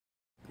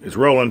It's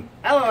rolling.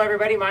 Hello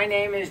everybody, my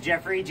name is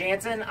Jeffrey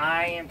Jansen.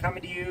 I am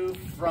coming to you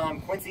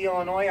from Quincy,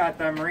 Illinois at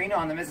the marina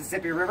on the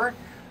Mississippi River.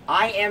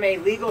 I am a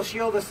Legal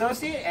Shield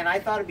associate and I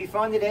thought it'd be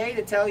fun today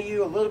to tell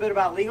you a little bit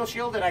about Legal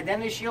Shield and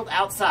Identity Shield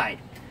outside.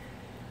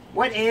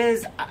 What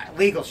is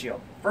Legal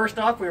Shield? First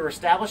off, we were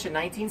established in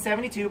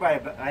 1972 by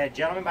a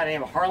gentleman by the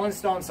name of Harlan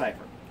Stonecipher.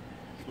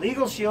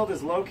 Legal Shield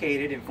is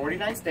located in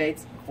 49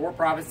 states, 4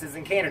 provinces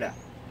in Canada.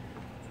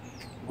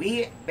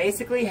 We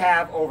basically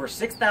have over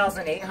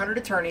 6,800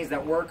 attorneys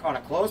that work on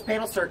a closed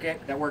panel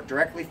circuit that work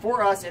directly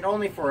for us and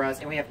only for us,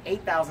 and we have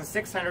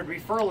 8,600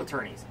 referral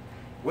attorneys,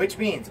 which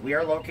means we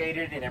are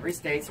located in every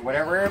state, so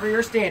wherever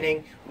you're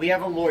standing, we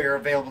have a lawyer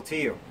available to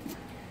you.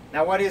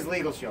 Now, what is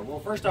Legal Shield?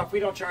 Well, first off, we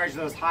don't charge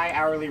those high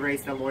hourly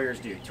rates that lawyers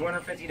do.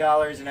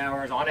 $250 an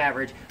hour is on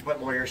average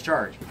what lawyers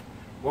charge.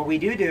 What we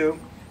do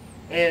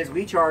is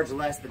we charge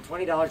less than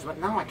 $20 a month.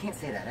 No, I can't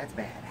say that. That's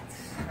bad.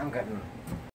 I'm good.